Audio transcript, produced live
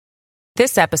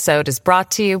This episode is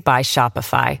brought to you by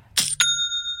Shopify.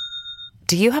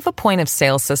 Do you have a point of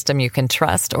sale system you can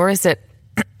trust, or is it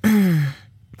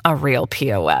a real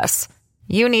POS?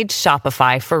 You need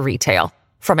Shopify for retail.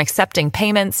 From accepting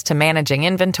payments to managing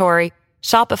inventory,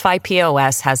 Shopify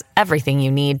POS has everything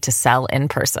you need to sell in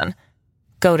person.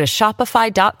 Go to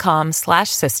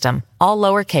shopify.com/system, all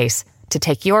lowercase, to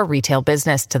take your retail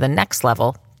business to the next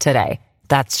level today.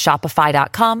 That's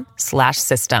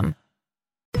shopify.com/system.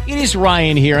 It is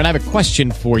Ryan here, and I have a question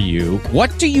for you.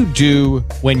 What do you do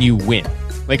when you win?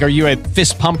 Like, are you a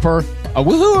fist pumper, a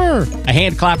woohooer, a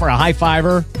hand clapper, a high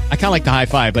fiver? I kind of like the high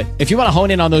five, but if you want to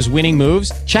hone in on those winning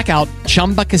moves, check out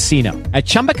Chumba Casino. At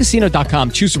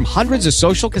ChumbaCasino.com, choose from hundreds of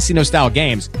social casino-style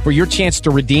games for your chance to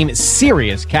redeem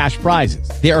serious cash prizes.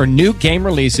 There are new game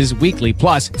releases weekly,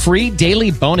 plus free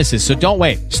daily bonuses. So don't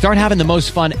wait. Start having the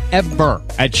most fun ever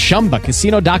at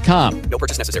ChumbaCasino.com. No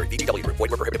purchase necessary. VGW Group.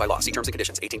 Void where prohibited by law. See terms and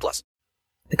conditions. 18+.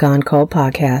 The Gone Cold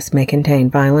podcast may contain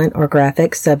violent or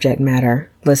graphic subject matter.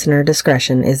 Listener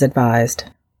discretion is advised.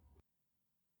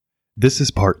 This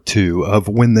is part 2 of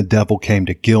When the Devil Came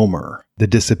to Gilmer, the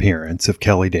disappearance of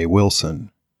Kelly Day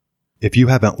Wilson. If you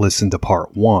haven't listened to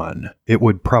part 1, it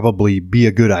would probably be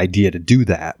a good idea to do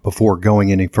that before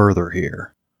going any further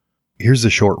here. Here's a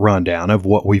short rundown of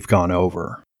what we've gone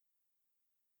over.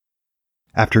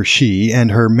 After she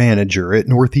and her manager at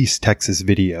Northeast Texas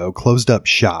Video closed up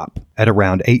shop at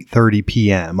around 8:30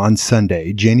 p.m. on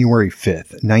Sunday, January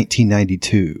 5th,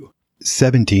 1992,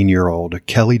 17-year-old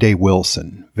Kelly Day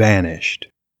Wilson vanished.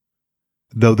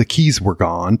 Though the keys were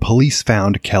gone, police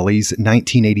found Kelly's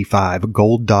 1985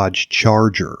 gold Dodge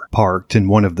Charger parked in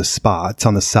one of the spots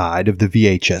on the side of the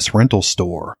VHS rental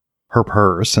store, her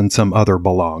purse and some other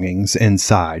belongings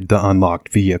inside the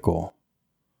unlocked vehicle.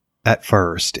 At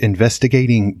first,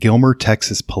 investigating Gilmer,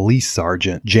 Texas Police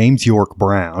Sergeant James York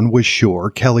Brown was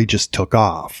sure Kelly just took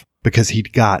off, because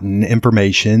he'd gotten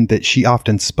information that she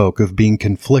often spoke of being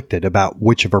conflicted about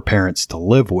which of her parents to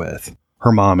live with,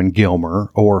 her mom in Gilmer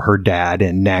or her dad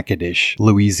in Natchitoches,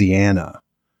 Louisiana.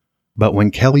 But when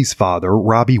Kelly's father,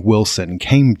 Robbie Wilson,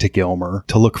 came to Gilmer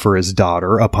to look for his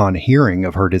daughter upon hearing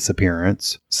of her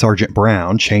disappearance, Sergeant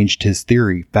Brown changed his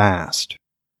theory fast.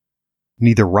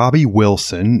 Neither Robbie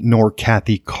Wilson nor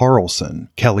Kathy Carlson,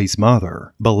 Kelly's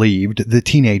mother, believed the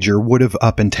teenager would have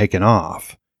up and taken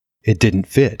off. It didn't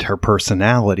fit her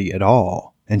personality at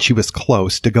all, and she was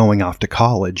close to going off to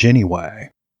college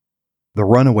anyway. The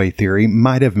runaway theory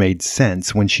might have made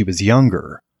sense when she was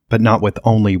younger, but not with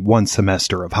only one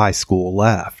semester of high school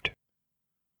left.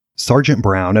 Sergeant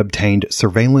Brown obtained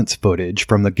surveillance footage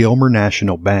from the Gilmer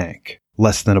National Bank,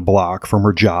 less than a block from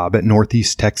her job at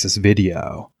Northeast Texas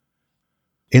Video.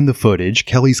 In the footage,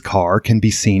 Kelly's car can be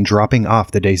seen dropping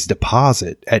off the day's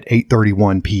deposit at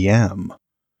 8:31 p.m.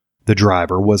 The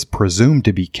driver was presumed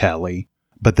to be Kelly,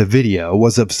 but the video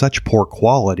was of such poor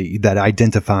quality that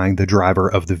identifying the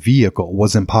driver of the vehicle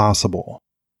was impossible.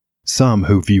 Some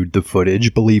who viewed the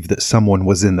footage believed that someone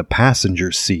was in the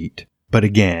passenger seat, but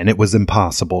again, it was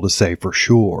impossible to say for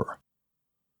sure.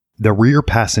 The rear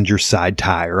passenger side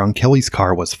tire on Kelly's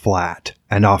car was flat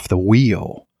and off the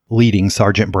wheel, leading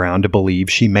Sergeant Brown to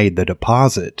believe she made the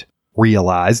deposit,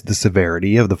 realized the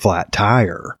severity of the flat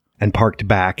tire, and parked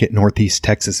back at Northeast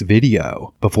Texas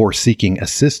Video before seeking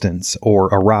assistance or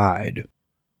a ride.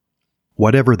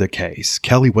 Whatever the case,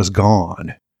 Kelly was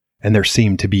gone, and there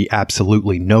seemed to be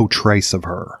absolutely no trace of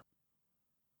her.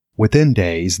 Within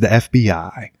days, the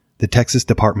FBI, the Texas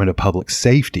Department of Public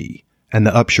Safety, and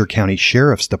the Upshur County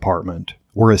Sheriff's Department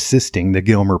were assisting the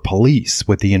Gilmer police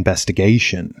with the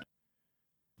investigation.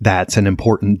 That's an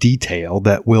important detail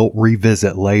that we'll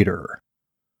revisit later.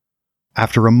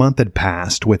 After a month had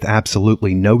passed with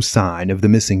absolutely no sign of the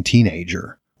missing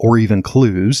teenager, or even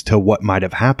clues to what might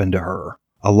have happened to her,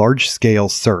 a large-scale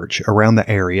search around the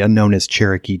area known as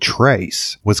Cherokee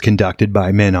Trace was conducted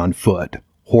by men on foot,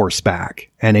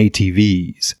 horseback, and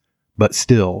ATVs, but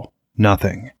still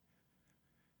nothing.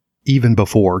 Even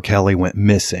before Kelly went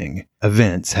missing,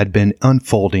 events had been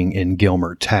unfolding in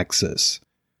Gilmer, Texas.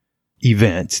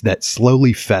 Events that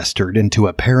slowly festered into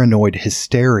a paranoid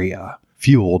hysteria,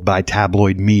 fueled by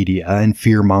tabloid media and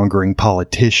fear-mongering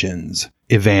politicians,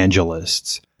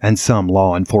 evangelists, and some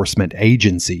law enforcement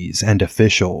agencies and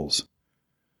officials.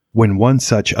 When one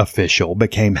such official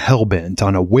became hell-bent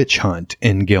on a witch hunt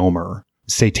in Gilmer,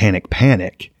 satanic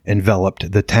panic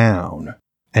enveloped the town,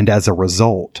 and as a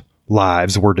result,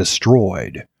 lives were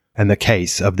destroyed, and the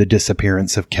case of the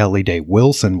disappearance of Kelly Day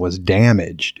Wilson was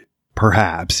damaged,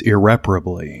 perhaps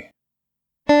irreparably.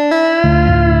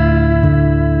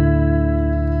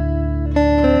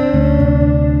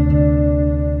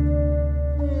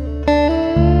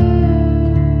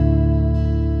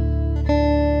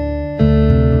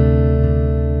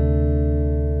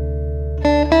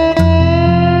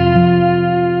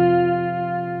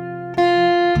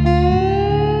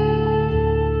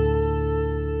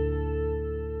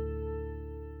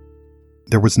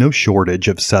 there was no shortage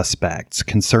of suspects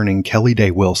concerning Kelly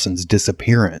Day Wilson's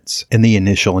disappearance in the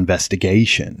initial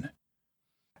investigation.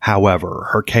 However,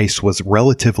 her case was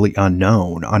relatively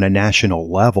unknown on a national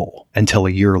level until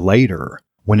a year later,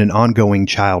 when an ongoing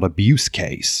child abuse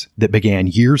case that began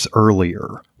years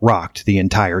earlier rocked the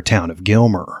entire town of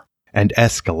Gilmer and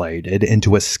escalated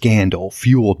into a scandal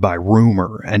fueled by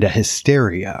rumor and a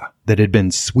hysteria that had been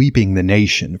sweeping the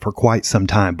nation for quite some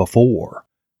time before: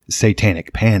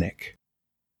 satanic panic.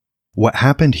 What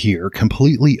happened here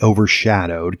completely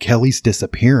overshadowed Kelly's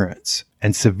disappearance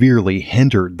and severely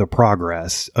hindered the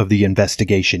progress of the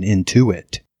investigation into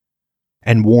it.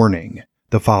 And warning,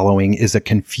 the following is a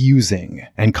confusing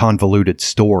and convoluted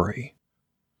story.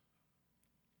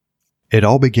 It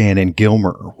all began in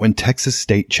Gilmer when Texas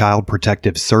State Child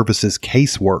Protective Services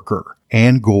caseworker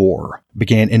Ann Gore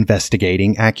began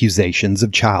investigating accusations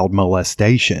of child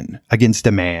molestation against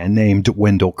a man named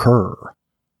Wendell Kerr.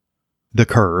 The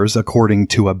Kerrs, according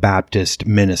to a Baptist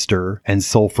minister and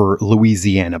Sulphur,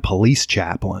 Louisiana police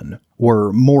chaplain,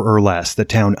 were more or less the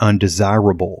town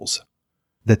undesirables,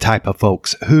 the type of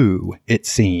folks who, it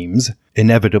seems,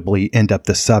 inevitably end up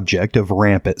the subject of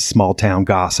rampant small-town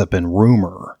gossip and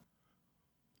rumor.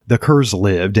 The Kerrs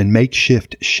lived in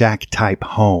makeshift shack-type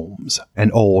homes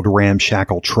and old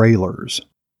ramshackle trailers.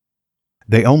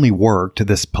 They only worked,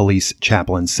 this police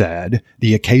chaplain said,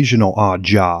 the occasional odd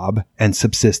job and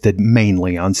subsisted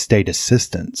mainly on state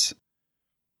assistance.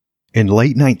 In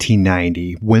late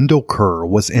 1990, Wendell Kerr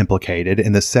was implicated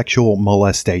in the sexual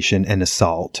molestation and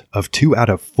assault of 2 out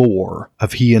of 4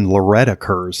 of he and Loretta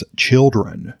Kerr's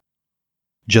children.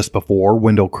 Just before,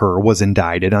 Wendell Kerr was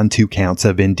indicted on 2 counts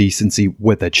of indecency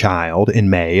with a child in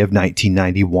May of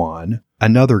 1991.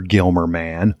 Another Gilmer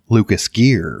man, Lucas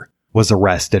Gear, was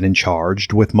arrested and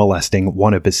charged with molesting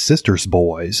one of his sister's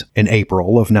boys in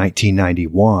April of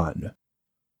 1991.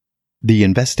 The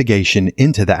investigation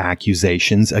into the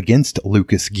accusations against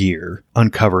Lucas Gear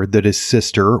uncovered that his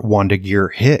sister, Wanda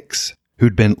Gear Hicks,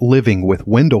 who'd been living with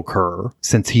Wendell Kerr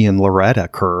since he and Loretta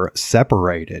Kerr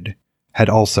separated, had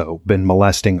also been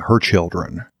molesting her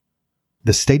children.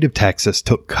 The state of Texas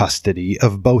took custody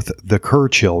of both the Kerr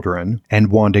children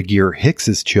and Wanda Gear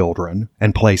Hicks's children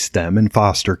and placed them in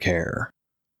foster care.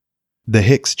 The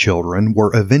Hicks children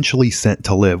were eventually sent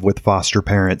to live with foster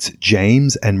parents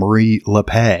James and Marie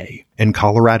LePay in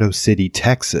Colorado City,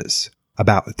 Texas,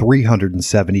 about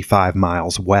 375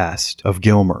 miles west of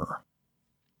Gilmer.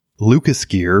 Lucas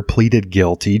Gear pleaded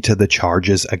guilty to the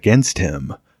charges against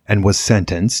him and was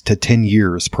sentenced to 10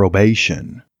 years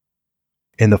probation.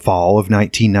 In the fall of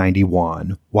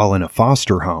 1991, while in a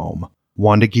foster home,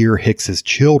 Wanda Gear Hicks's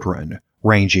children,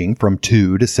 ranging from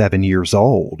 2 to 7 years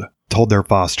old, told their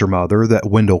foster mother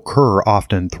that Wendell Kerr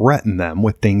often threatened them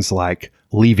with things like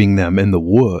leaving them in the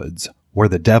woods where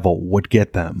the devil would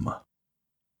get them.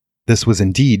 This was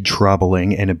indeed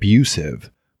troubling and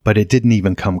abusive, but it didn't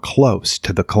even come close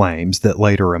to the claims that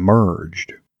later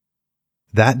emerged.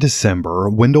 That December,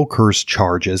 Wendell Kerr's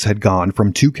charges had gone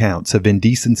from 2 counts of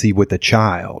indecency with a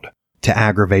child to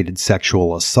aggravated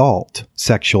sexual assault,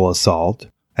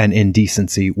 and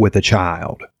indecency with a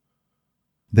child.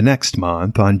 The next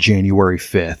month, on January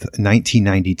 5th,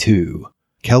 1992,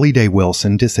 Kelly Day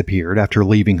Wilson disappeared after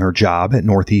leaving her job at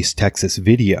Northeast Texas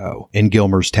Video in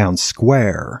Gilmer's Town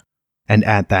Square, and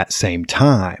at that same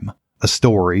time, a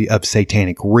story of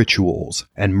satanic rituals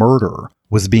and murder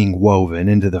was being woven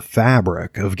into the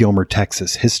fabric of Gilmer,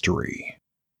 Texas history.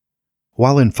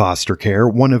 While in foster care,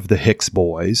 one of the Hicks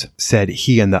boys said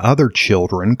he and the other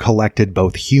children collected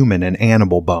both human and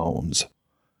animal bones.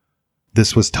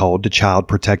 This was told to Child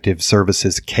Protective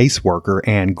Services caseworker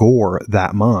Ann Gore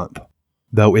that month,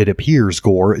 though it appears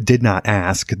Gore did not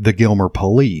ask the Gilmer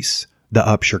Police, the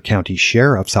Upshur County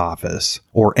Sheriff's Office,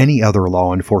 or any other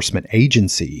law enforcement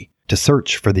agency to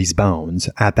search for these bones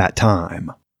at that time.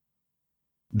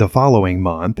 The following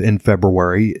month, in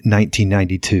February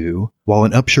 1992, while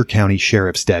an Upshur County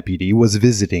Sheriff's deputy was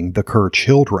visiting the Kerr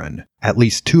children, at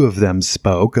least 2 of them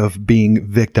spoke of being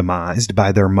victimized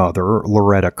by their mother,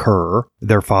 Loretta Kerr,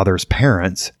 their father's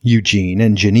parents, Eugene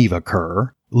and Geneva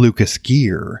Kerr, Lucas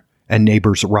Gear, and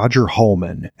neighbors Roger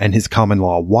Holman and his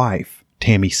common-law wife,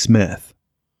 Tammy Smith.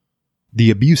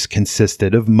 The abuse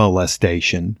consisted of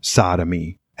molestation,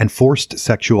 sodomy, and forced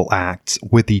sexual acts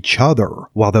with each other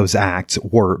while those acts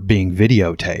were being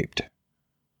videotaped.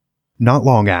 Not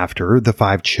long after, the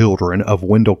 5 children of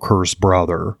Wendell Kerr's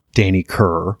brother, Danny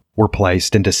Kerr, were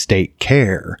placed into state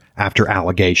care after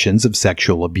allegations of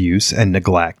sexual abuse and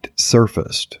neglect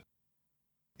surfaced.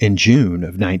 In June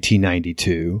of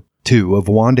 1992, Two of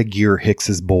Wanda Geer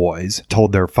Hicks's boys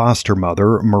told their foster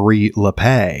mother, Marie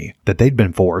LePay, that they'd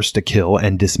been forced to kill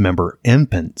and dismember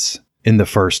infants in the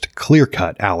first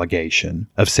clear-cut allegation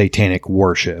of satanic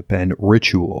worship and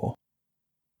ritual.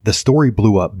 The story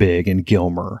blew up big in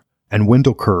Gilmer, and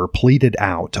Wendell Kerr pleaded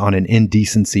out on an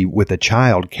indecency with a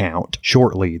child count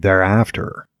shortly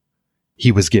thereafter.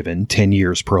 He was given 10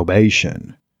 years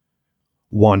probation.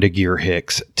 Wanda Geer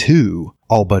Hicks, too,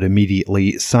 all but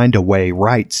immediately signed away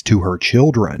rights to her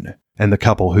children, and the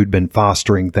couple who'd been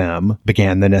fostering them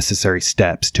began the necessary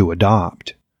steps to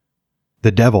adopt.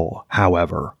 The devil,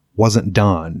 however, wasn't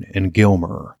done in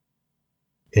Gilmer.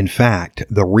 In fact,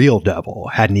 the real devil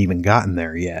hadn't even gotten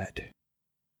there yet.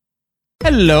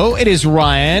 Hello, it is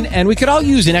Ryan, and we could all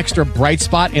use an extra bright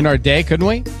spot in our day, couldn't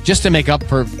we? Just to make up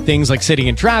for things like sitting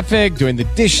in traffic, doing the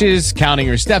dishes, counting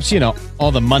your steps,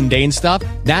 all the mundane stuff.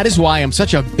 That is why I'm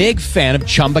such a big fan of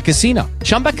Chumba Casino.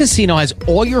 Chumba Casino has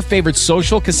all your favorite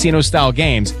social casino-style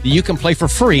games that you can play for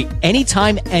free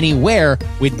anytime, anywhere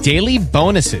with daily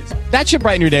bonuses. That should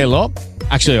brighten your day a little.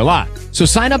 Actually, a lot. So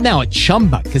sign up now at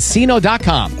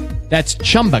ChumbaCasino.com. That's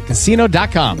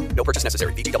ChumbaCasino.com. No purchase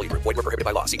necessary. VGW Group. Void where prohibited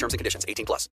by law. See terms and conditions.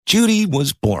 18+. Judy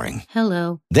was boring.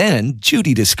 Hello. Then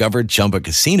Judy discovered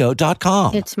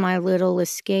ChumbaCasino.com. It's my little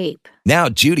escape. Now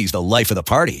Judy's the life of the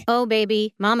party. Oh,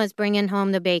 baby, mama's bringing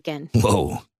home the bacon.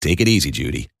 Whoa, take it easy,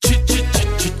 Judy.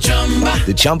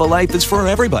 The Chumba life is for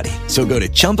everybody. So go to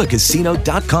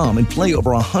ChumbaCasino.com and play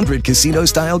over 100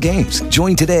 casino-style games.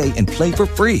 Join today and play for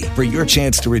free for your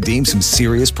chance to redeem some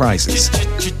serious prizes.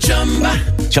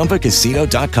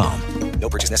 ChumbaCasino.com. No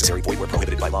purchase necessary. Void where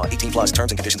prohibited by law. 18+.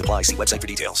 Terms and conditions apply. See website for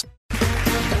details.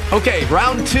 Okay,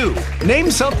 round two.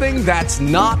 Name something that's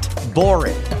not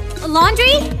boring. A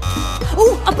laundry?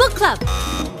 Ooh, a book club.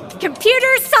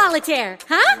 Computer solitaire,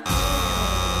 huh?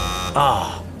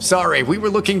 Sorry, we were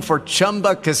looking for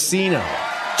Chumba Casino.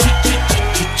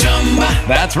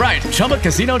 That's right.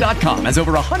 ChumbaCasino.com has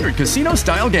over 100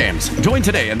 casino-style games. Join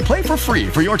today and play for free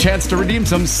for your chance to redeem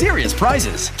some serious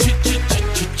prizes.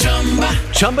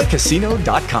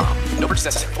 ChumbaCasino.com. No purchase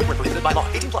necessary. Void where prohibited by law.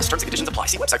 18+. Terms and conditions apply.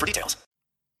 See website for details.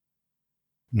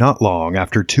 Not long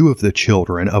after two of the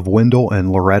children of Wendell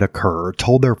and Loretta Kerr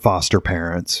told their foster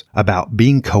parents about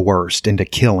being coerced into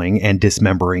killing and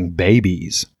dismembering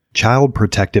babies, Child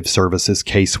Protective Services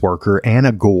caseworker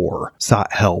Anna Gore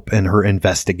sought help in her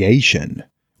investigation,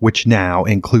 which now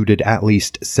included at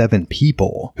least 7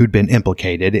 people who'd been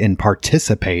implicated in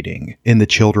participating in the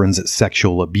children's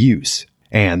sexual abuse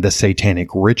and the satanic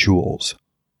rituals.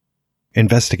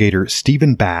 Investigator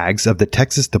Stephen Baggs of the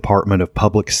Texas Department of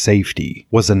Public Safety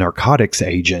was a narcotics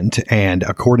agent and,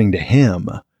 according to him,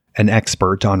 an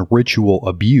expert on ritual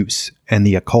abuse and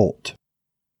the occult.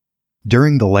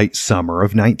 During the late summer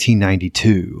of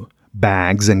 1992,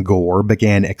 Baggs and Gore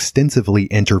began extensively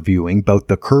interviewing both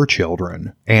the Kerr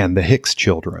children and the Hicks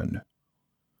children.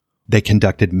 They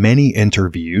conducted many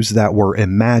interviews that were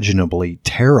imaginably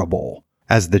terrible,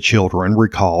 as the children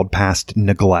recalled past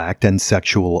neglect and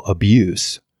sexual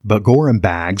abuse. But Gore and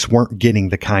Baggs weren't getting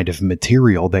the kind of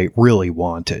material they really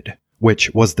wanted, which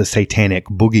was the satanic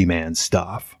boogeyman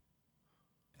stuff.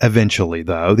 Eventually,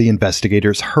 though, the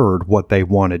investigators heard what they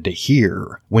wanted to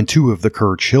hear when 2 of the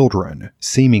Kerr children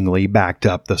seemingly backed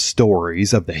up the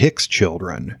stories of the Hicks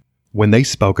children when they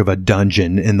spoke of a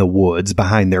dungeon in the woods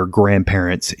behind their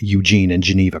grandparents' Eugene and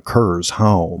Geneva Kerr's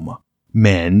home,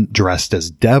 men dressed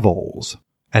as devils,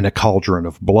 and a cauldron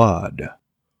of blood.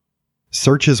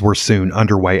 Searches were soon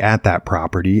underway at that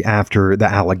property after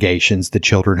the allegations the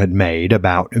children had made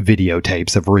about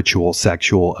videotapes of ritual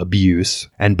sexual abuse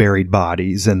and buried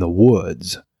bodies in the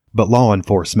woods, but law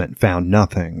enforcement found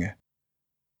nothing.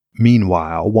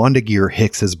 Meanwhile, Wanda Geer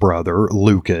Hicks's brother,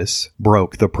 Lucas,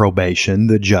 broke the probation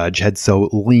the judge had so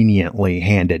leniently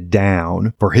handed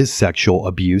down for his sexual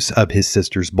abuse of his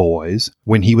sister's boys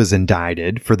when he was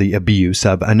indicted for the abuse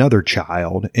of another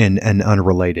child in an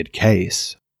unrelated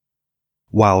case.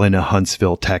 While in a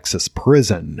Huntsville, Texas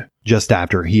prison, just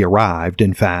after he arrived,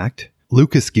 in fact,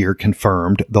 Lucas Geer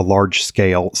confirmed the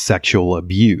large-scale sexual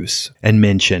abuse and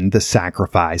mentioned the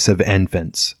sacrifice of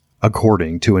infants,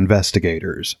 according to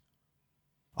investigators.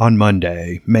 On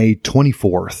Monday, May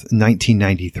 24th,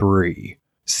 1993,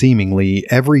 seemingly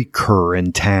every Kerr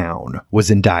in town was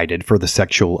indicted for the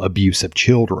sexual abuse of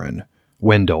children: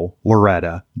 Wendell,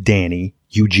 Loretta, Danny,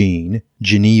 Eugene,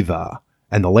 Geneva,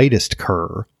 and the latest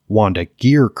Kerr, Wanda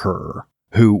Geer Kerr,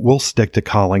 who we'll stick to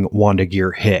calling Wanda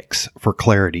Geer Hicks for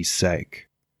clarity's sake.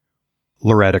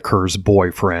 Loretta Kerr's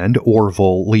boyfriend,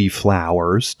 Orville Lee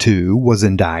Flowers, too, was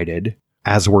indicted,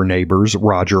 as were neighbors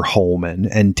Roger Holman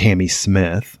and Tammy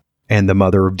Smith, and the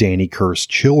mother of Danny Kerr's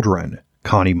children,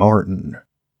 Connie Martin.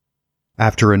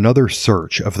 After another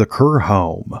search of the Kerr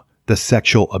home, the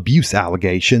sexual abuse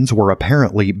allegations were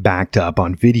apparently backed up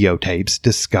on videotapes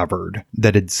discovered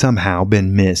that had somehow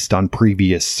been missed on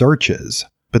previous searches,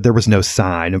 but there was no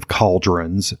sign of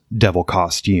cauldrons, devil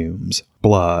costumes,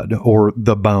 blood, or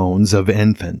the bones of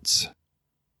infants.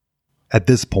 At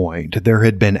this point, there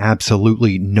had been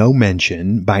absolutely no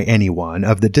mention by anyone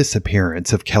of the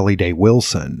disappearance of Kelly Day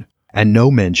Wilson, and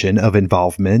no mention of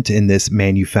involvement in this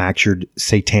manufactured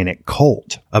satanic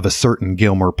cult of a certain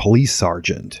Gilmer police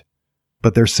sergeant.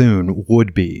 But there soon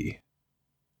would be.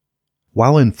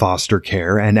 While in foster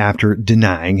care and after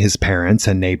denying his parents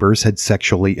and neighbors had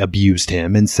sexually abused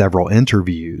him in several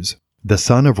interviews, the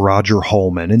son of Roger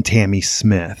Holman and Tammy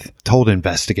Smith told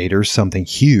investigators something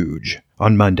huge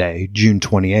on Monday, June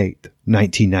 28,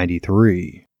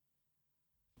 1993.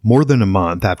 More than a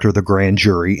month after the grand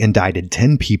jury indicted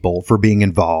 10 people for being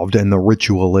involved in the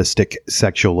ritualistic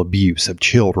sexual abuse of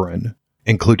children,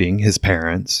 including his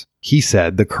parents, he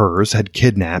said the Kerrs had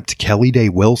kidnapped Kelly Day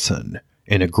Wilson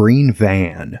in a green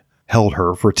van, held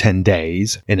her for 10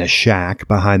 days in a shack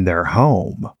behind their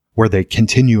home, where they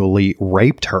continually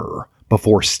raped her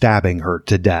before stabbing her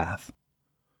to death.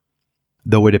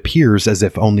 Though it appears as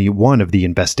if only one of the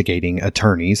investigating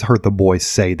attorneys heard the boys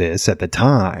say this at the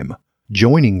time,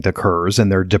 joining the Kerrs in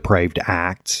their depraved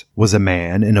acts was a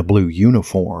man in a blue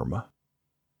uniform.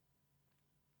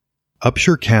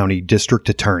 Upshur County District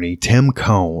Attorney Tim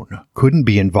Cohn couldn't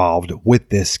be involved with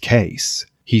this case,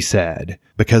 he said,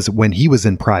 because when he was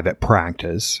in private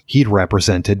practice, he'd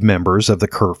represented members of the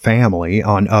Kerr family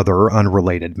on other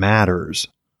unrelated matters.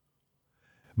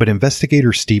 But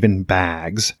investigator Stephen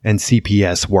Baggs and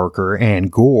CPS worker Ann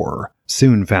Gore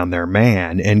soon found their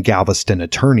man in Galveston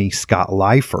attorney Scott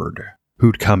Lyford,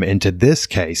 who'd come into this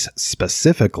case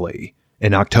specifically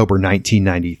in October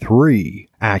 1993,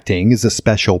 acting as a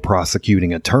special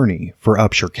prosecuting attorney for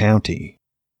Upshur County.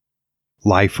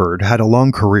 Lyford had a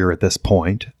long career at this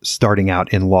point, starting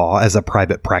out in law as a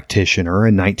private practitioner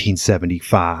in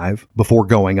 1975 before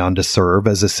going on to serve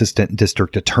as assistant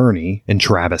district attorney in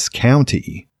Travis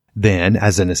County, then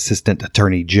as an assistant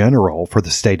attorney general for the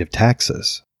state of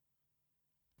Texas.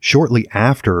 Shortly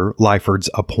after Lyford's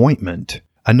appointment,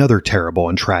 another terrible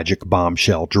and tragic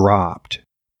bombshell dropped.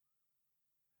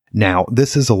 Now,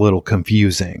 this is a little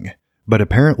confusing, but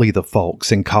apparently the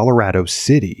folks in Colorado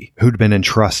City who'd been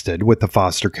entrusted with the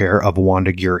foster care of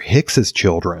Wanda Gear Hicks's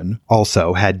children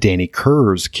also had Danny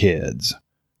Kerr's kids.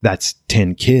 That's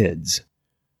 10 kids.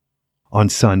 On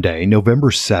Sunday,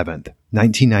 November 7th,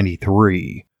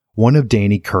 1993, one of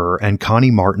Danny Kerr and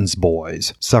Connie Martin's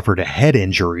boys suffered a head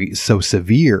injury so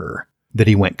severe that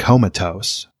he went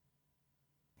comatose.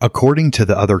 According to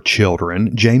the other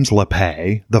children, James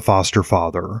LePay, the foster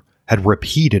father, had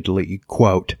repeatedly,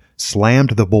 quote,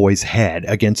 slammed the boy's head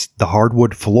against the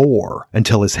hardwood floor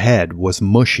until his head was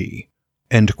mushy,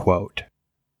 end quote.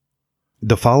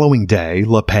 The following day,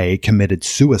 LePay committed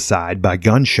suicide by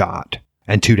gunshot,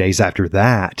 and 2 days after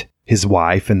that, his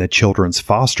wife and the children's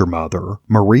foster mother,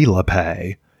 Marie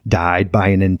LePay, died by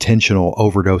an intentional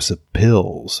overdose of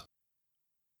pills.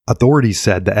 Authorities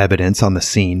said the evidence on the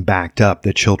scene backed up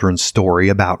the children's story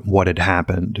about what had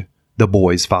happened. The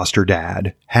boy's foster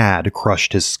dad had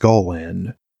crushed his skull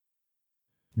in.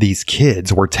 These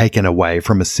kids were taken away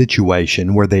from a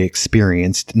situation where they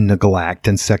experienced neglect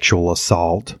and sexual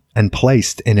assault and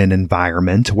placed in an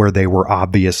environment where they were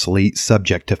obviously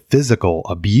subject to physical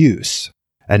abuse.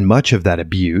 And much of that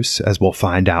abuse, as we'll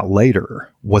find out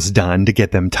later, was done to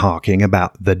get them talking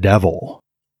about the devil.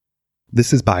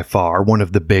 This is by far one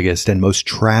of the biggest and most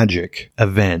tragic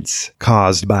events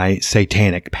caused by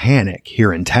satanic panic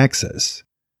here in Texas.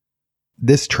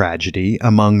 This tragedy,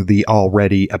 among the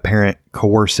already apparent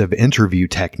coercive interview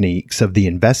techniques of the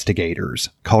investigators,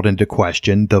 called into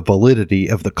question the validity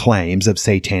of the claims of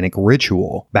satanic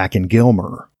ritual back in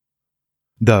Gilmer.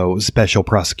 Though Special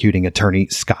Prosecuting Attorney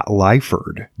Scott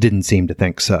Lyford didn't seem to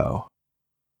think so.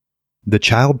 The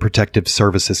Child Protective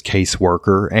Services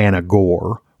caseworker Anna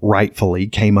Gore rightfully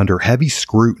came under heavy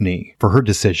scrutiny for her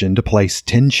decision to place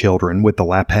 10 children with the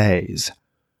LePays.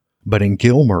 But in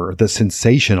Gilmer, the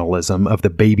sensationalism of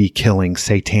the baby-killing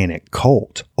satanic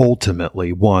cult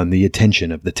ultimately won the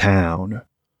attention of the town,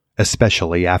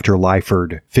 especially after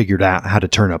Lyford figured out how to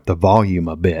turn up the volume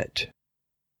a bit.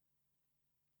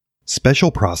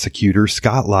 Special Prosecutor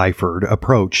Scott Lyford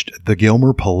approached the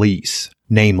Gilmer police,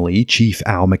 namely Chief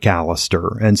Al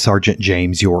McAllister and Sergeant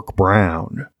James York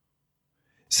Brown.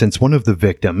 Since one of the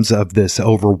victims of this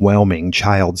overwhelming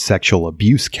child sexual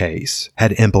abuse case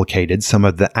had implicated some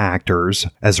of the actors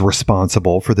as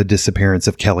responsible for the disappearance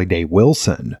of Kelly Day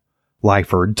Wilson,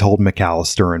 Lyford told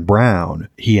McAllister and Brown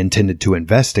he intended to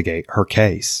investigate her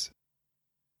case.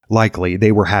 Likely,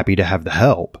 they were happy to have the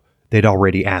help. They'd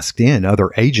already asked in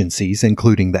other agencies,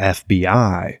 including the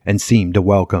FBI, and seemed to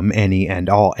welcome any and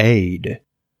all aid.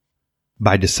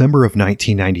 By December of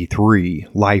 1993,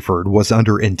 Lyford was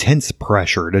under intense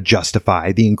pressure to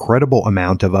justify the incredible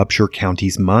amount of Upshur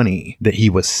County's money that he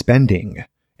was spending,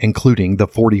 including the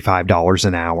 $45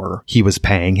 an hour he was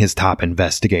paying his top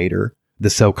investigator, the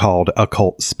so-called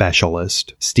occult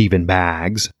specialist, Stephen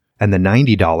Baggs, and the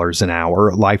 $90 an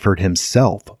hour Lyford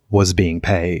himself was being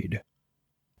paid.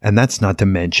 And that's not to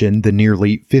mention the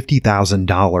nearly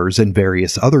 $50,000 in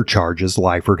various other charges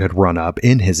Lyford had run up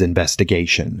in his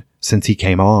investigation since he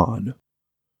came on.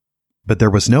 But there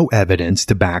was no evidence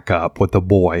to back up what the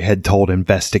boy had told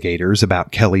investigators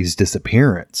about Kelly's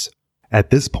disappearance. At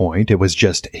this point, it was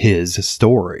just his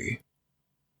story.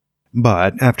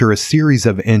 But after a series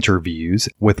of interviews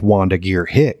with Wanda Geer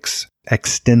Hicks,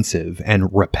 extensive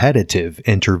and repetitive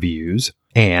interviews,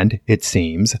 and, it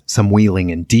seems, some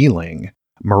wheeling and dealing,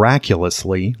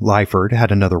 miraculously, Lyford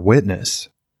had another witness.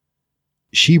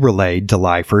 She relayed to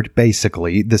Lyford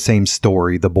basically the same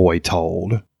story the boy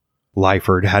told.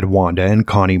 Lyford had Wanda and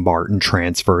Connie Martin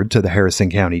transferred to the Harrison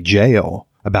County Jail,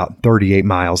 about 38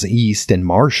 miles east in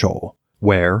Marshall,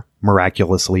 where,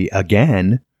 miraculously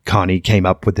again, Connie came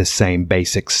up with the same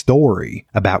basic story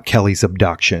about Kelly's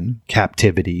abduction,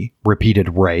 captivity,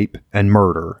 repeated rape, and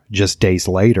murder just days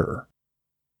later.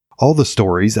 All the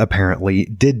stories apparently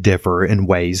did differ in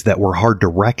ways that were hard to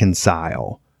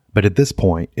reconcile, but at this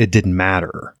point it didn't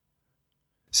matter.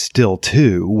 Still,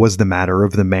 too, was the matter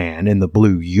of the man in the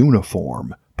blue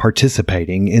uniform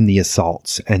participating in the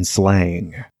assaults and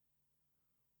slaying.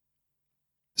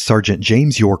 Sergeant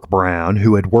James York Brown,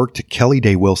 who had worked Kelly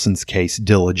Day Wilson's case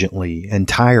diligently and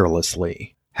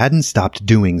tirelessly, hadn't stopped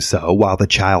doing so while the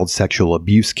child sexual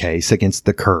abuse case against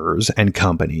the Kerrs and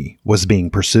company was being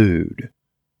pursued.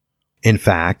 In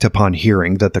fact, upon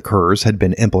hearing that the Kerrs had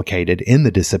been implicated in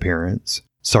the disappearance,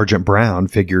 Sergeant Brown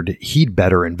figured he'd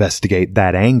better investigate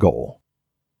that angle.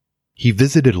 He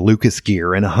visited Lucas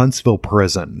Geer in a Huntsville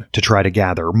prison to try to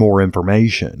gather more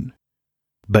information.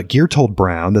 But Geer told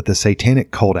Brown that the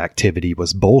satanic cult activity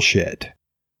was bullshit.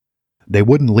 They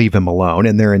wouldn't leave him alone,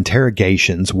 and their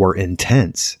interrogations were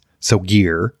intense, so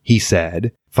Geer, he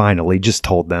said, finally just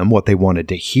told them what they wanted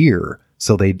to hear,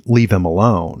 so they'd leave him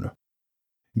alone.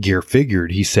 Geer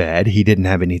figured, he said, he didn't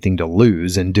have anything to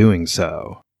lose in doing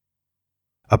so.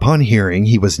 Upon hearing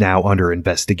he was now under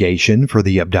investigation for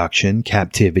the abduction,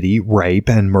 captivity, rape,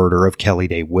 and murder of Kelly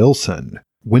Day Wilson,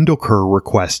 Wendell Kerr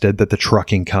requested that the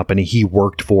trucking company he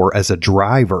worked for as a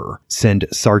driver send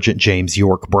Sergeant James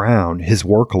York Brown his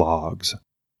work logs.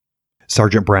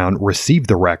 Sergeant Brown received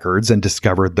the records and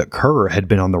discovered that Kerr had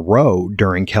been on the road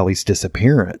during Kelly's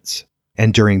disappearance,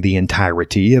 and during the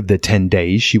entirety of the 10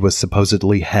 days she was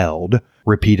supposedly held,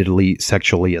 repeatedly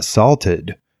sexually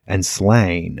assaulted, and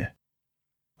slain.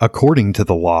 According to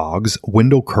the logs,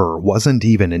 Wendell Kerr wasn't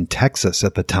even in Texas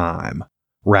at the time.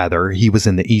 Rather, he was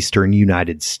in the eastern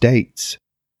United States.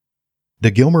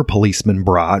 The Gilmer policeman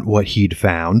brought what he'd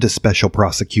found to Special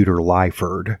Prosecutor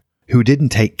Lyford, who didn't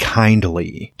take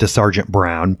kindly to Sergeant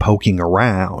Brown poking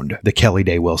around the Kelly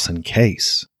Day Wilson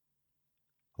case.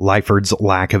 Lyford's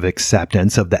lack of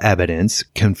acceptance of the evidence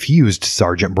confused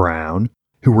Sergeant Brown,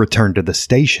 who returned to the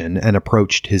station and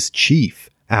approached his chief,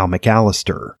 Al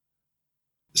McAllister.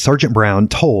 Sergeant Brown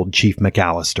told Chief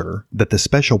McAllister that the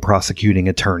special prosecuting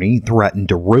attorney threatened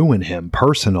to ruin him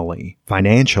personally,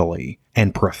 financially,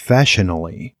 and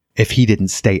professionally if he didn't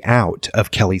stay out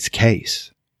of Kelly's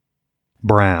case.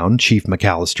 Brown, Chief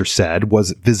McAllister said,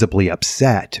 was visibly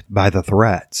upset by the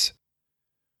threats.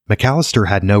 McAllister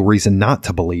had no reason not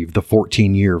to believe the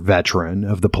 14-year veteran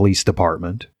of the police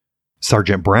department.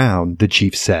 Sergeant Brown, the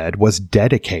chief said, was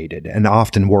dedicated and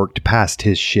often worked past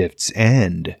his shift's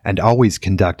end and always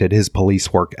conducted his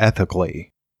police work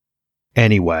ethically.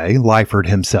 Anyway, Lyford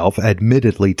himself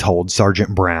admittedly told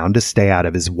Sergeant Brown to stay out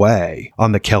of his way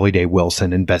on the Kelly Day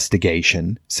Wilson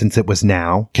investigation, since it was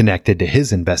now connected to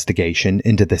his investigation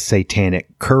into the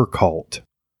satanic Kerr cult.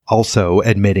 Also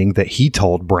admitting that he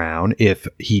told Brown if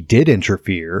he did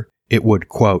interfere, it would,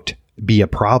 quote, be a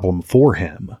problem for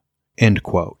him, end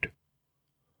quote.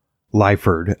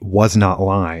 Lyford was not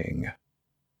lying.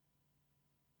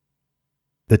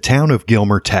 The town of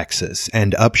Gilmer, Texas,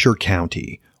 and Upshur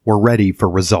County were ready for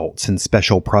results in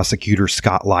Special Prosecutor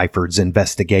Scott Lyford's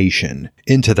investigation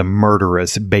into the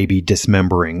murderous,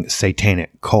 baby-dismembering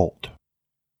satanic cult.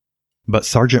 But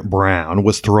Sergeant Brown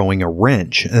was throwing a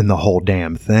wrench in the whole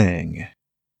damn thing.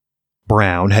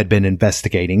 Brown had been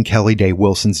investigating Kelly Day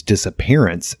Wilson's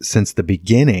disappearance since the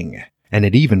beginning, and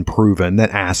had even proven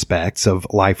that aspects of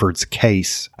Lyford's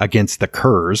case against the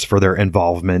Kerrs for their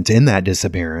involvement in that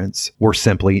disappearance were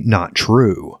simply not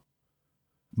true.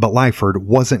 But Lyford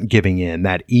wasn't giving in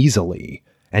that easily,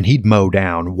 and he'd mow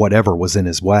down whatever was in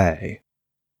his way.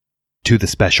 To the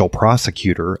special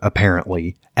prosecutor,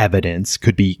 apparently, evidence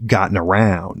could be gotten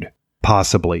around,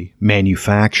 possibly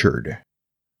manufactured.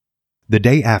 The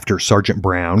day after Sergeant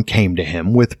Brown came to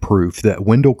him with proof that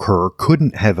Wendell Kerr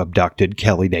couldn't have abducted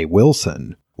Kelly Day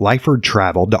Wilson, Lyford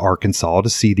traveled to Arkansas to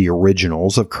see the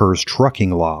originals of Kerr's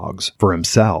trucking logs for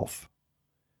himself.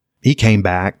 He came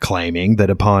back claiming that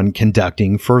upon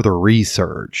conducting further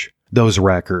research, those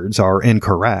records are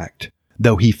incorrect,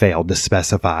 though he failed to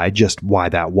specify just why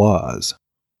that was.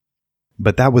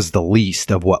 But that was the least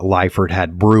of what Lyford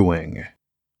had brewing.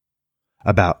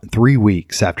 About 3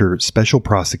 weeks after Special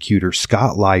Prosecutor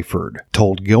Scott Lyford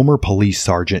told Gilmer Police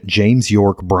Sergeant James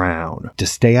York Brown to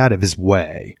stay out of his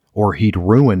way or he'd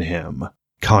ruin him,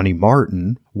 Connie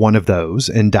Martin, one of those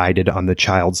indicted on the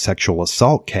child sexual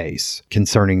assault case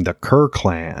concerning the Kerr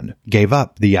clan, gave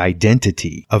up the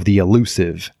identity of the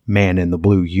elusive man in the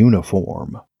blue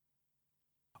uniform.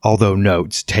 Although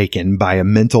notes taken by a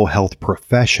mental health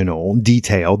professional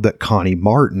detailed that Connie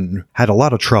Martin had a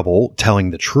lot of trouble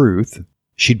telling the truth,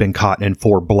 she'd been caught in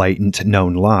 4 blatant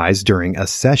known lies during a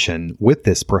session with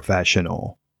this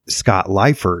professional. Scott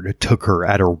Lyford took her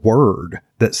at her word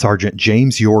that Sergeant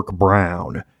James York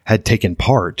Brown had taken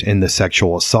part in the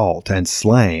sexual assault and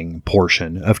slaying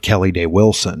portion of Kelly Day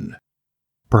Wilson.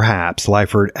 Perhaps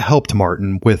Lyford helped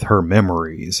Martin with her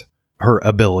memories, her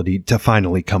ability to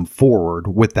finally come forward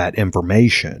with that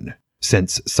information,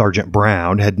 since Sergeant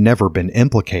Brown had never been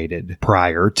implicated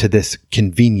prior to this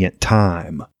convenient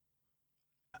time.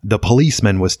 The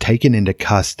policeman was taken into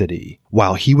custody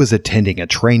while he was attending a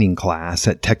training class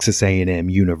at Texas A&M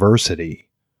University,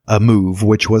 a move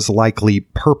which was likely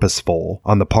purposeful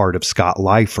on the part of Scott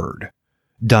Lyford,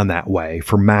 done that way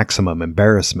for maximum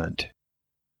embarrassment.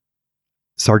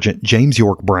 Sergeant James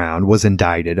York Brown was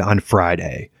indicted on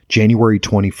Friday, January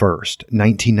 21st,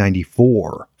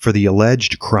 1994, for the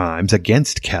alleged crimes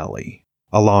against Kelly,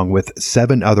 along with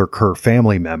 7 other Kerr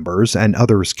family members and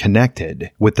others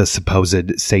connected with the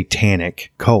supposed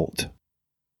satanic cult.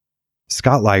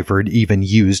 Scott Lyford even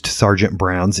used Sergeant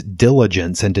Brown's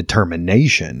diligence and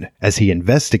determination as he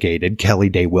investigated Kelly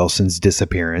Day Wilson's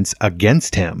disappearance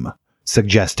against him,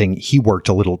 suggesting he worked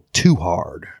a little too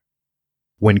hard.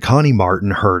 When Connie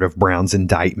Martin heard of Brown's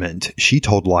indictment, she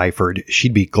told Lyford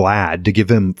she'd be glad to give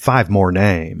him 5 more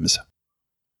names.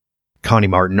 Connie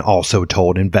Martin also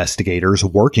told investigators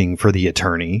working for the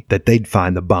attorney that they'd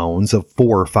find the bones of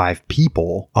 4 or 5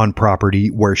 people on property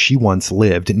where she once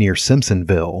lived near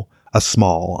Simpsonville, a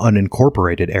small,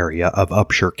 unincorporated area of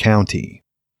Upshur County.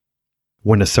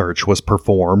 When a search was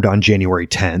performed on January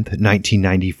 10,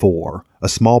 1994, a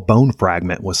small bone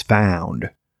fragment was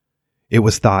found. It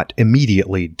was thought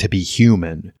immediately to be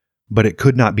human, but it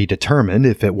could not be determined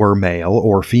if it were male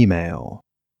or female.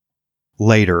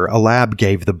 Later, a lab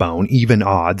gave the bone even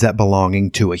odds at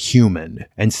belonging to a human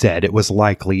and said it was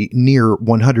likely near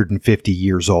 150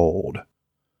 years old.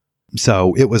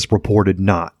 So it was reported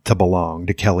not to belong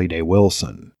to Kelly Day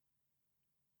Wilson.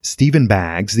 Stephen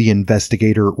Baggs, the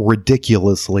investigator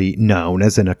ridiculously known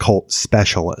as an occult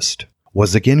specialist,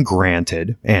 was again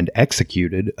granted and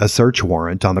executed a search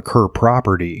warrant on the Kerr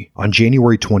property on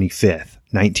January 25,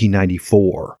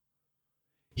 1994.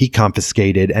 He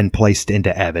confiscated and placed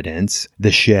into evidence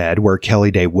the shed where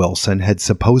Kelly Day Wilson had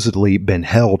supposedly been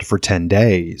held for 10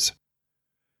 days.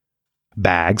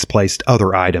 Baggs placed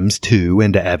other items too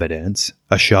into evidence: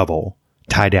 a shovel,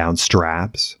 tie-down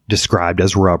straps, described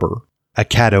as rubber, a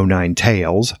cat o' nine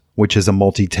tails, which is a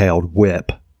multi-tailed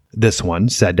whip, this one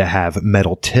said to have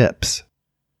metal tips.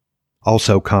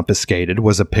 Also confiscated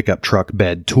was a pickup truck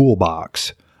bed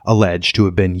toolbox, alleged to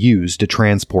have been used to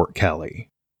transport Kelly.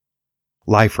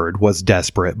 Lyford was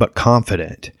desperate but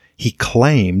confident. He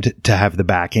claimed to have the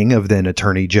backing of then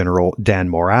Attorney General Dan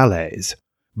Morales,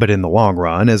 but in the long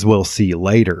run, as we'll see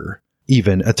later,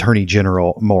 even Attorney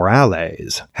General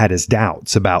Morales had his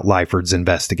doubts about Lyford's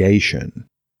investigation.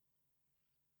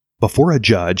 Before a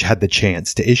judge had the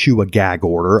chance to issue a gag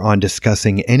order on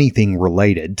discussing anything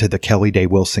related to the Kelly Day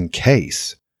Wilson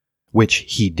case, which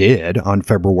he did on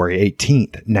February 18,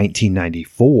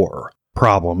 1994,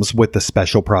 problems with the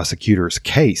special prosecutor's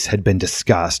case had been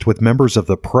discussed with members of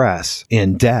the press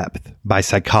in depth by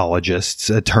psychologists,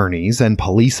 attorneys, and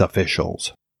police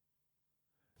officials.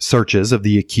 Searches of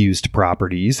the accused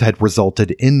properties had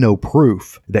resulted in no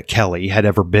proof that Kelly had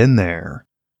ever been there.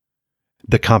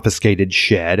 The confiscated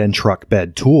shed and truck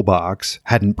bed toolbox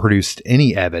hadn't produced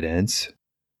any evidence.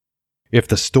 If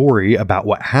the story about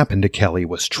what happened to Kelly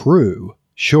was true,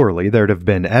 surely there'd have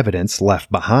been evidence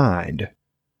left behind.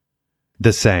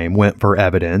 The same went for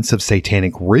evidence of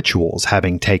satanic rituals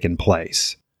having taken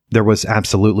place. There was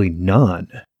absolutely none.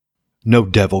 No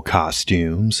devil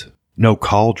costumes, no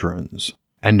cauldrons,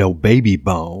 and no baby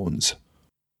bones.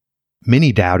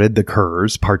 Many doubted the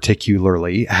Kerrs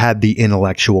particularly had the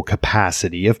intellectual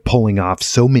capacity of pulling off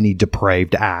so many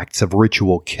depraved acts of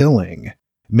ritual killing,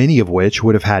 many of which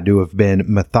would have had to have been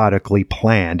methodically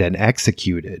planned and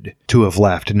executed to have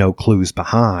left no clues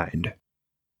behind.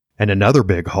 And another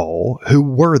big hole, who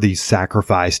were these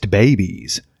sacrificed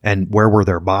babies, and where were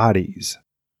their bodies?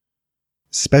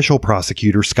 Special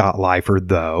Prosecutor Scott Lyford,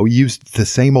 though, used the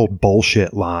same old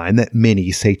bullshit line that many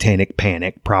satanic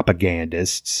panic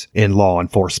propagandists in law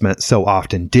enforcement so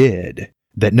often did,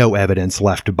 that no evidence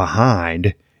left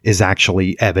behind is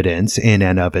actually evidence in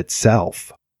and of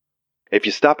itself. If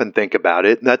you stop and think about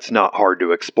it, that's not hard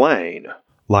to explain,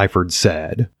 Lyford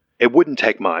said. It wouldn't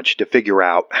take much to figure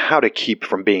out how to keep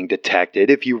from being detected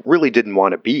if you really didn't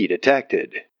want to be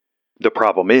detected. The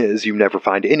problem is you never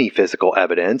find any physical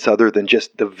evidence other than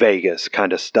just the vaguest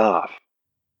kind of stuff.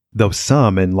 Though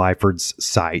some in Lyford's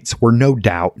sights were no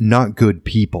doubt not good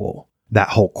people, that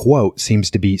whole quote seems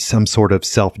to be some sort of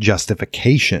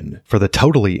self-justification for the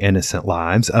totally innocent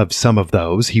lives of some of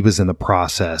those he was in the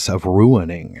process of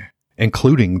ruining,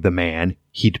 including the man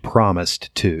he'd promised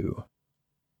to.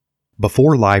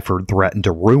 Before Lyford threatened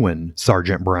to ruin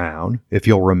Sergeant Brown, if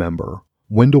you'll remember,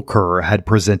 Wendell Kerr had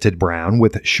presented Brown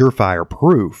with surefire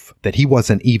proof that he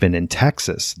wasn't even in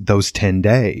Texas those 10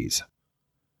 days.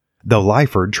 Though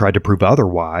Lyford tried to prove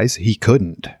otherwise, he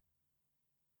couldn't.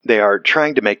 They are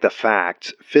trying to make the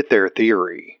facts fit their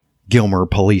theory, Gilmer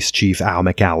Police Chief Al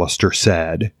McAllister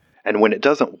said, and when it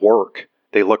doesn't work,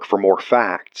 they look for more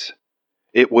facts.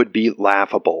 It would be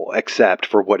laughable except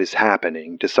for what is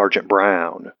happening to Sergeant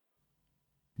Brown.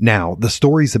 Now, the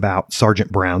stories about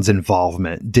Sergeant Brown's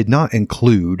involvement did not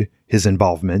include his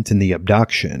involvement in the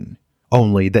abduction,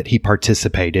 only that he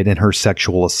participated in her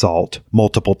sexual assault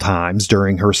multiple times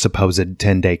during her supposed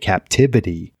 10-day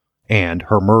captivity and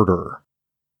her murder.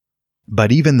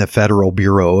 But even the Federal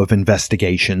Bureau of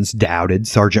Investigations doubted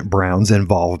Sergeant Brown's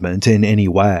involvement in any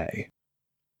way.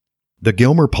 The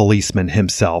Gilmer policeman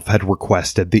himself had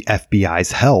requested the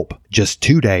FBI's help just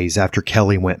 2 days after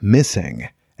Kelly went missing,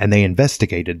 and they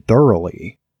investigated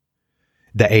thoroughly.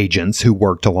 The agents who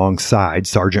worked alongside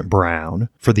Sergeant Brown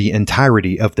for the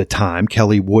entirety of the time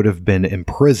Kelly would have been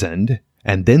imprisoned,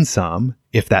 and then some,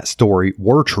 if that story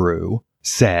were true,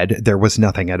 said there was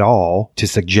nothing at all to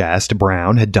suggest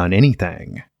Brown had done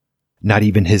anything. Not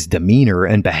even his demeanor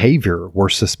and behavior were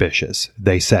suspicious,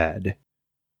 they said.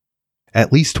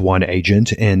 At least one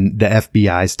agent in the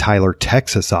FBI's Tyler,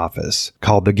 Texas office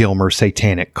called the Gilmer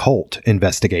satanic cult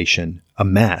investigation a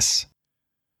mess.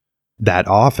 That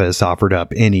office offered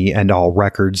up any and all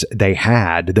records they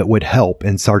had that would help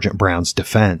in Sergeant Brown's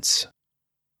defense.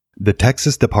 The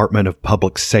Texas Department of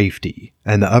Public Safety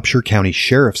and the Upshur County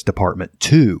Sheriff's Department,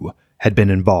 too, had been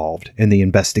involved in the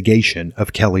investigation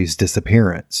of Kelly's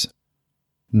disappearance.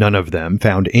 None of them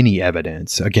found any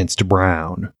evidence against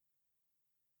Brown.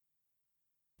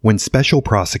 When Special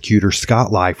Prosecutor Scott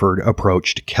Lyford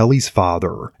approached Kelly's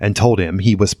father and told him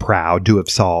he was proud to have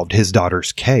solved his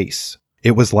daughter's case,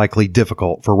 it was likely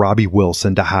difficult for Robbie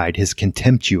Wilson to hide his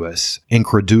contemptuous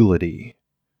incredulity.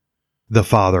 The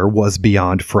father was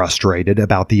beyond frustrated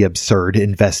about the absurd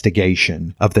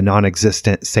investigation of the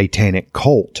non-existent satanic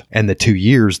cult and the 2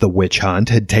 years the witch hunt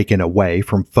had taken away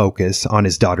from focus on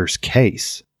his daughter's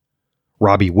case.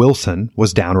 Robbie Wilson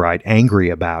was downright angry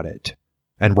about it.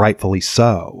 And rightfully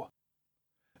so.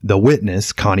 The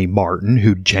witness, Connie Martin,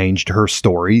 who'd changed her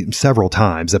story several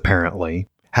times apparently,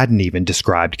 hadn't even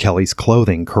described Kelly's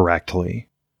clothing correctly.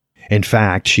 In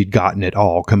fact, she'd gotten it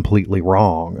all completely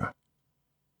wrong.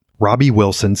 Robbie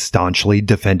Wilson staunchly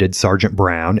defended Sergeant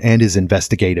Brown and his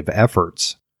investigative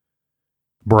efforts.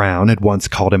 Brown had once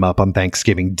called him up on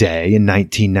Thanksgiving Day in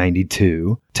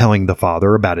 1992, telling the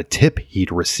father about a tip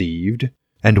he'd received,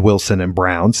 and Wilson and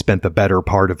Brown spent the better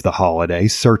part of the holiday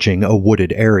searching a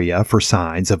wooded area for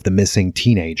signs of the missing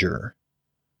teenager.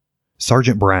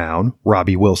 Sergeant Brown,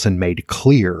 Robbie Wilson made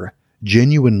clear,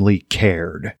 genuinely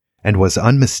cared, and was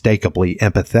unmistakably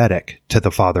empathetic to the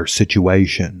father's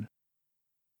situation.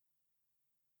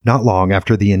 Not long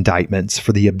after the indictments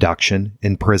for the abduction,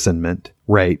 imprisonment,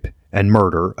 rape, and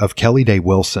murder of Kelly Day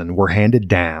Wilson were handed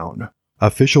down,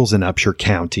 officials in Upshur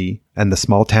County and the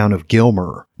small town of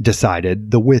Gilmer decided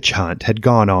the witch hunt had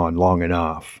gone on long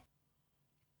enough.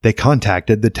 They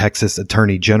contacted the Texas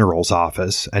Attorney General's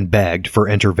office and begged for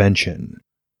intervention.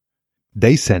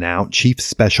 They sent out Chief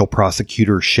Special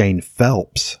Prosecutor Shane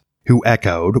Phelps, who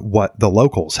echoed what the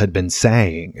locals had been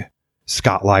saying.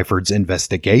 Scott Lyford's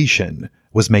investigation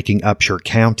was making Upshur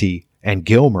County and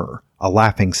Gilmer a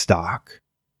laughingstock.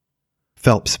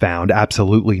 Phelps found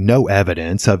absolutely no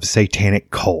evidence of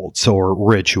satanic cults or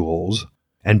rituals,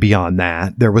 and beyond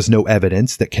that, there was no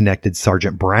evidence that connected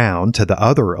Sergeant Brown to the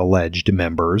other alleged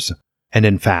members, and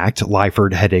in fact,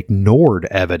 Lyford had ignored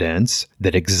evidence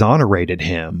that exonerated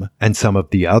him and some of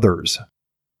the others.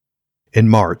 In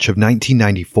March of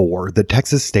 1994, the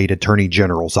Texas State Attorney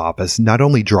General's office not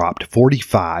only dropped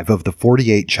 45 of the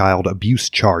 48 child abuse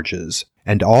charges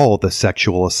and all the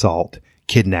sexual assault,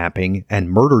 kidnapping,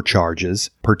 and murder charges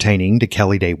pertaining to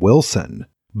Kelly Day Wilson,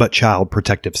 but Child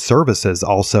Protective Services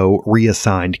also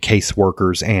reassigned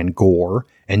caseworkers Ann Gore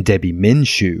and Debbie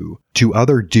Minshew to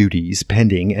other duties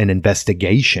pending an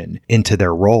investigation into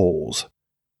their roles.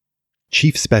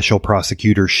 Chief Special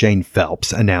Prosecutor Shane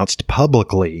Phelps announced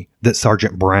publicly that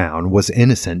Sergeant Brown was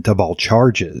innocent of all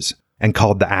charges and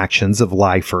called the actions of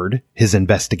Lyford, his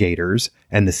investigators,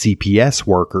 and the CPS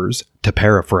workers, to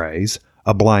paraphrase,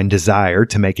 a blind desire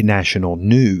to make national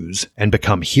news and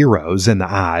become heroes in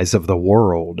the eyes of the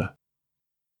world.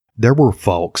 There were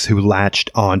folks who latched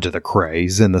onto the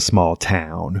craze in the small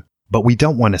town, but we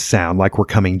don't want to sound like we're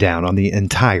coming down on the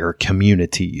entire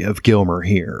community of Gilmer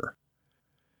here.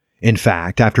 In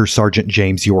fact, after Sergeant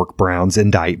James York Brown's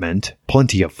indictment,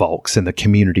 plenty of folks in the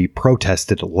community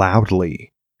protested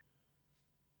loudly.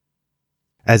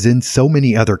 As in so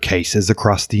many other cases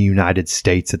across the United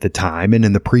States at the time and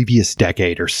in the previous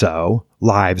decade or so,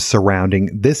 lives surrounding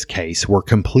this case were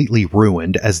completely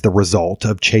ruined as the result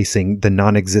of chasing the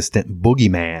non-existent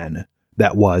boogeyman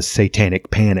that was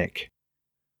satanic panic.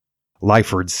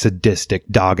 Lyford's sadistic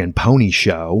dog and pony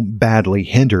show badly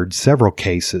hindered several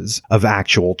cases of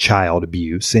actual child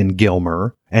abuse in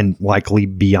Gilmer and likely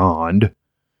beyond.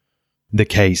 The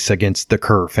case against the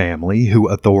Kerr family, who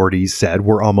authorities said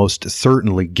were almost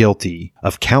certainly guilty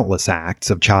of countless acts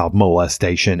of child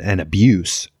molestation and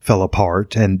abuse, fell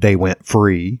apart and they went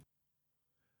free.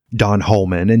 Don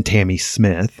Holman and Tammy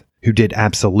Smith, who did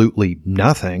absolutely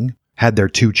nothing, had their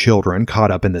 2 children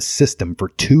caught up in the system for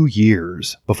 2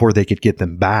 years before they could get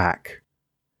them back.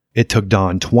 It took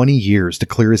Don 20 years to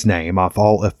clear his name off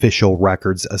all official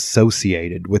records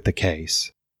associated with the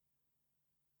case.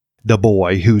 The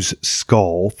boy whose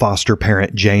skull foster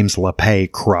parent James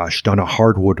LePay crushed on a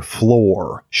hardwood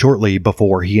floor shortly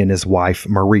before he and his wife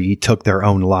Marie took their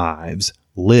own lives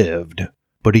lived,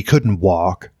 but he couldn't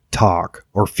walk, talk,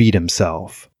 or feed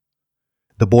himself.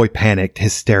 The boy panicked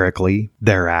hysterically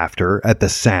thereafter at the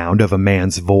sound of a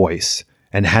man's voice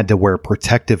and had to wear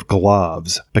protective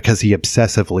gloves because he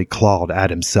obsessively clawed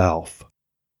at himself.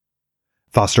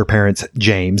 Foster parents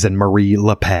James and Marie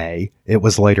LePay, it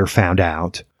was later found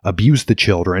out, abused the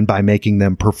children by making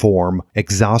them perform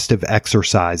exhaustive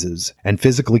exercises and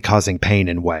physically causing pain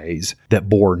in ways that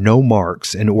bore no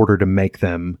marks in order to make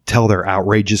them tell their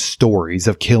outrageous stories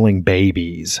of killing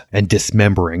babies and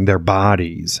dismembering their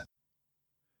bodies.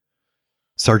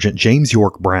 Sergeant James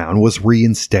York Brown was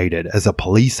reinstated as a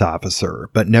police officer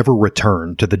but never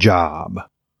returned to the job.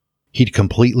 He'd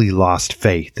completely lost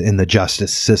faith in the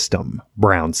justice system,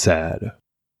 Brown said.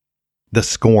 The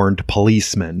scorned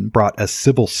policeman brought a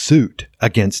civil suit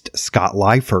against Scott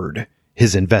Lyford,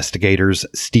 his investigators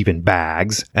Stephen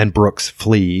Baggs and Brooks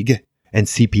Fleeg, and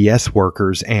CPS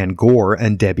workers Ann Gore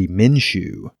and Debbie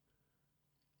Minshew.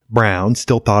 Brown,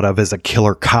 still thought of as a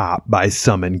killer cop by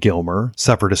some in Gilmer,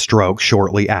 suffered a stroke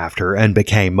shortly after and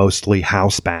became mostly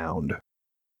housebound.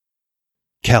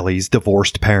 Kelly's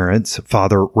divorced parents,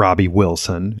 Father Robbie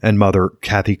Wilson and Mother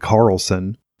Kathy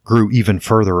Carlson, grew even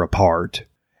further apart,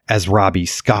 as Robbie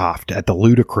scoffed at the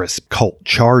ludicrous cult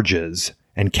charges,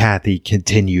 and Kathy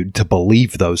continued to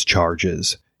believe those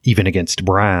charges, even against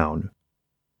Brown.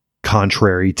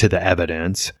 Contrary to the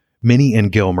evidence, many in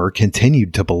Gilmer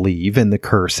continued to believe in the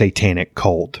Kerr satanic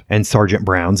cult and Sergeant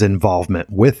Brown's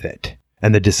involvement with it,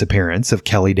 and the disappearance of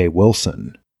Kelly Day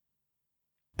Wilson.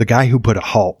 The guy who put a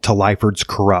halt to Lyford's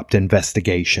corrupt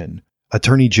investigation,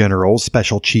 Attorney General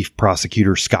Special Chief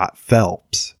Prosecutor Scott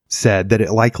Phelps, said that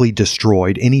it likely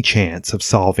destroyed any chance of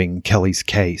solving Kelly's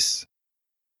case.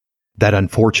 That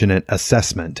unfortunate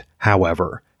assessment,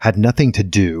 however, had nothing to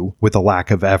do with a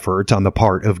lack of effort on the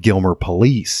part of Gilmer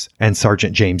Police and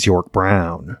Sergeant James York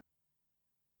Brown.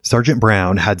 Sergeant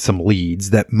Brown had some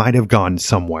leads that might have gone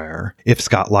somewhere if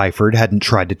Scott Lyford hadn't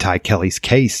tried to tie Kelly's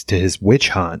case to his witch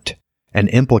hunt and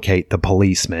implicate the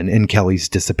policeman in Kelly's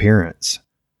disappearance.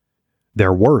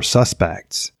 There were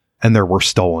suspects, and there were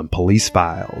stolen police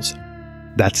files.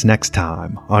 That's next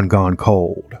time on Gone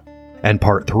Cold. And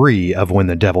part 3 of When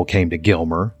the Devil Came to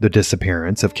Gilmer, The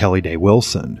Disappearance of Kelly Day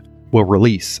Wilson, will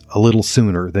release a little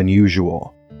sooner than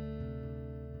usual.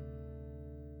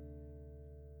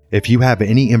 If you have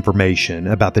any information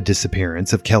about the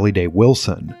disappearance of Kelly Day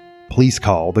Wilson, please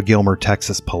call the Gilmer,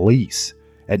 Texas Police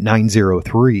at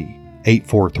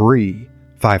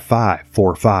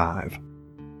 903-843-5545.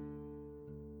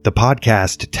 The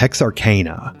podcast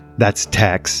Texarkana, that's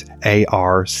Tex,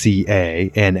 A-R-C-A-N-A,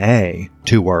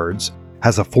 2 words,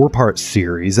 has a 4-part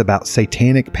series about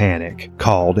satanic panic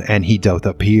called And He Doth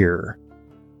Appear.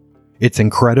 It's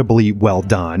incredibly well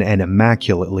done and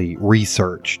immaculately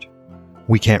researched.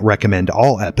 We can't recommend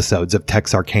all episodes of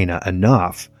Texarkana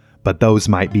enough, but those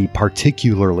might be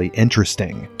particularly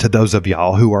interesting to those of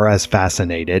y'all who are as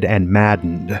fascinated and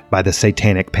maddened by the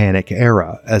satanic panic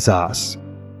era as us.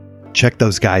 Check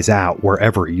those guys out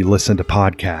wherever you listen to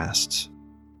podcasts.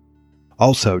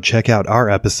 Also, check out our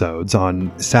episodes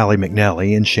on Sally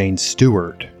McNally and Shane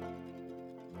Stewart.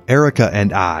 Erica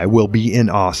and I will be in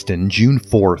Austin June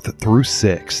 4th through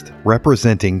 6th,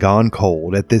 representing Gone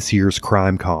Cold at this year's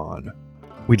CrimeCon.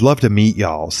 We'd love to meet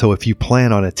y'all, so if you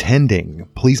plan on attending,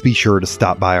 please be sure to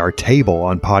stop by our table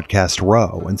on Podcast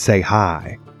Row and say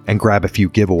hi, and grab a few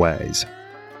giveaways.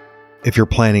 If you're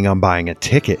planning on buying a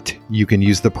ticket, you can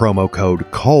use the promo code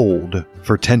COLD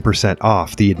for 10%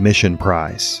 off the admission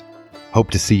price. Hope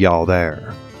to see y'all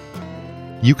there.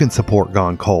 You can support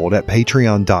Gone Cold at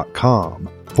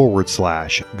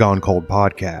patreon.com/Gone Cold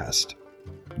Podcast.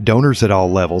 Donors at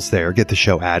all levels there get the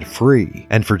show ad-free,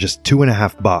 and for just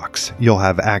 $2.50, you'll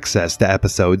have access to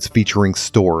episodes featuring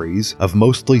stories of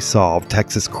mostly solved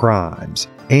Texas crimes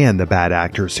and the bad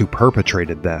actors who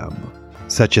perpetrated them,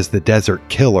 such as the Desert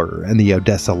Killer and the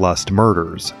Odessa Lust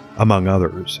murders, among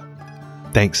others.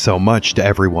 Thanks so much to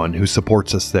everyone who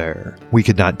supports us there. We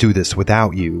could not do this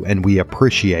without you, and we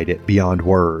appreciate it beyond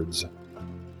words.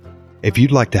 If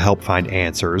you'd like to help find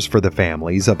answers for the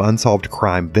families of unsolved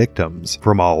crime victims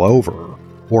from all over,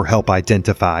 or help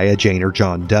identify a Jane or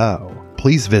John Doe,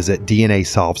 please visit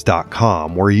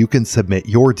DNAsolves.com, where you can submit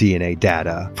your DNA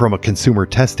data from a consumer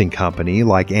testing company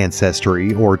like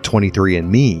Ancestry or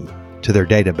 23andMe to their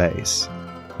database.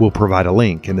 We'll provide a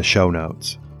link in the show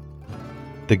notes.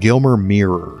 The Gilmer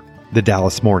Mirror, the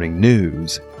Dallas Morning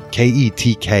News,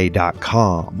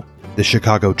 KETK.com, the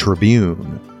Chicago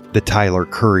Tribune, the Tyler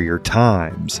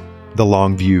Courier-Times, the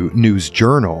Longview News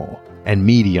Journal, and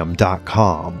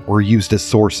Medium.com were used as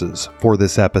sources for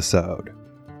this episode.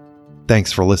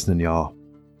 Thanks for listening, y'all.